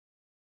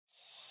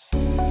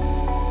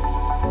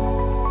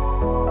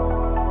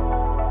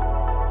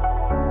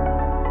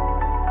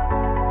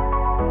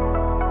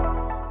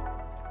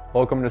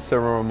Welcome to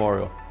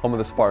CIMARRON-MEMORIAL, home of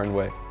the Spartan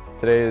Way.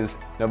 Today is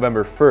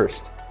November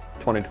 1st,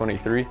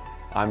 2023.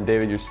 I'm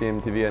David, your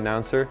CMTV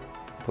announcer.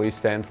 Please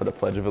stand for the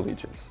Pledge of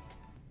Allegiance.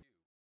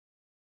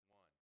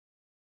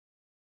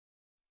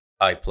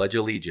 I pledge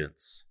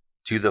allegiance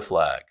to the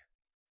flag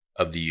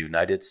of the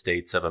United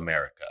States of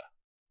America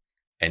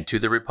and to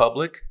the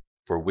republic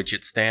for which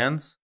it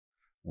stands,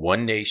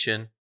 one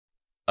nation,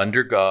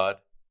 under God,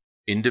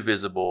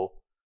 indivisible,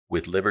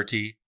 with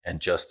liberty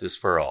and justice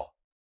for all.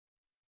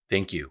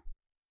 Thank you.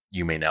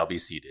 You may now be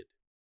seated.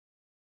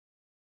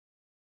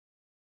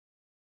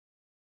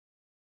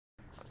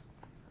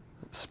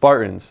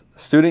 Spartans,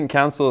 Student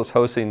Council is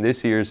hosting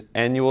this year's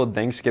annual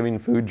Thanksgiving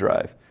food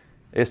drive.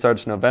 It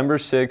starts November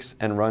 6th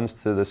and runs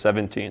to the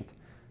 17th.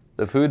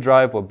 The food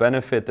drive will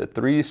benefit the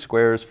 3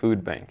 Squares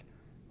Food Bank.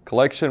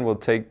 Collection will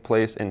take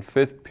place in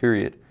 5th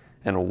period.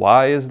 And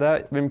why is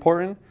that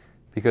important?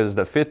 Because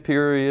the 5th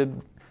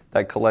period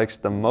that collects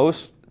the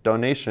most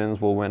donations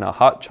will win a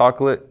hot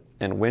chocolate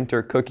and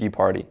winter cookie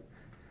party.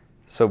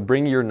 So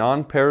bring your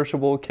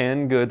non-perishable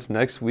canned goods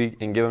next week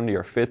and give them to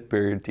your 5th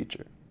period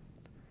teacher.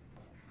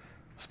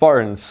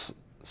 Spartans,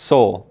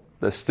 Seoul,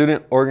 the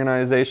student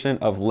organization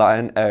of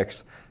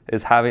Latinx,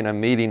 is having a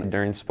meeting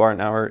during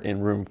Spartan Hour in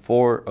room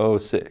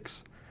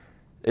 406.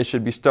 It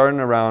should be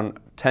starting around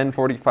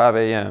 10:45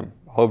 a.m.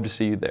 Hope to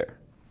see you there.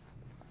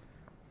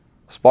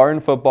 Spartan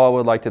football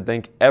would like to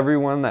thank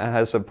everyone that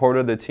has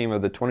supported the team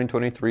of the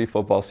 2023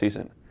 football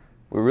season.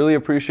 We really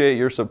appreciate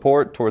your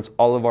support towards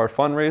all of our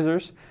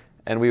fundraisers,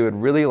 and we would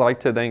really like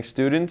to thank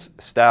students,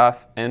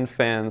 staff, and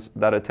fans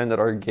that attended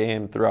our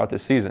game throughout the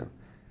season.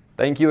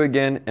 Thank you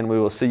again, and we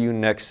will see you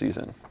next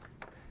season.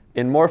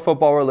 In more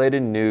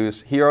football-related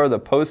news, here are the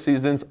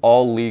postseason's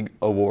All-League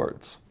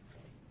awards.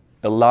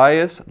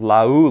 Elias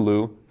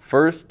Laulu,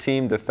 first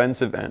team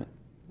defensive end.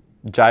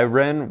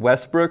 Jyren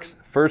Westbrooks,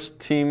 first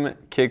team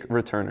kick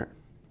returner.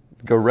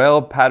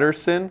 Garrell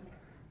Patterson,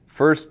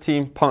 first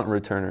team punt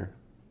returner.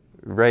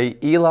 Ray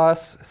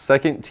Elas,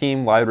 second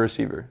team wide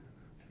receiver.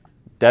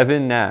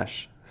 Devin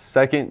Nash,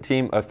 second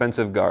team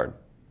offensive guard.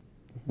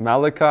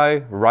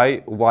 Malachi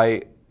Wright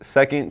White,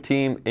 second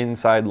team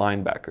inside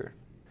linebacker.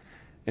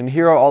 And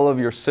here are all of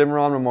your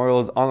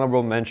CIMARRON-MEMORIAL's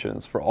honorable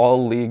mentions for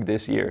all league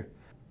this year.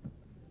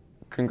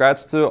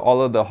 Congrats to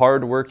all of the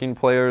hard-working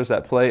players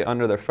that play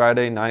under the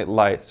Friday night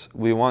lights.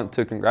 We want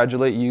to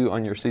congratulate you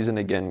on your season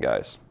again,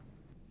 guys.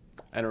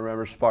 And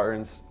remember,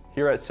 Spartans,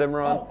 here at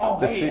Cimarron...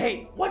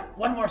 Hey, what?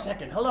 One more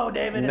second. Hello,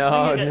 David.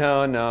 No.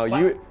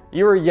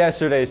 You were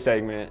yesterday's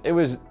segment. It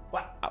was...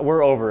 What?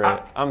 We're over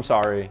it. I'm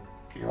sorry.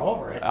 You're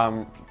over it?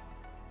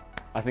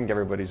 I think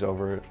everybody's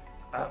over it.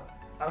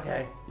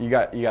 Okay. You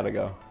gotta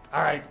go.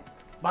 All right.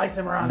 Bye,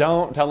 Cimarron.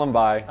 Don't tell them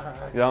bye.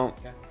 Don't.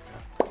 Okay.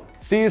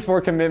 C is for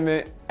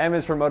commitment, M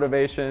is for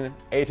motivation,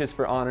 H is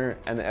for honor,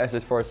 and the S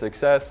is for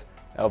success.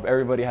 I hope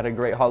everybody had a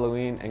great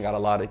Halloween and got a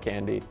lot of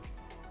candy.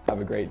 Have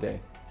a great day.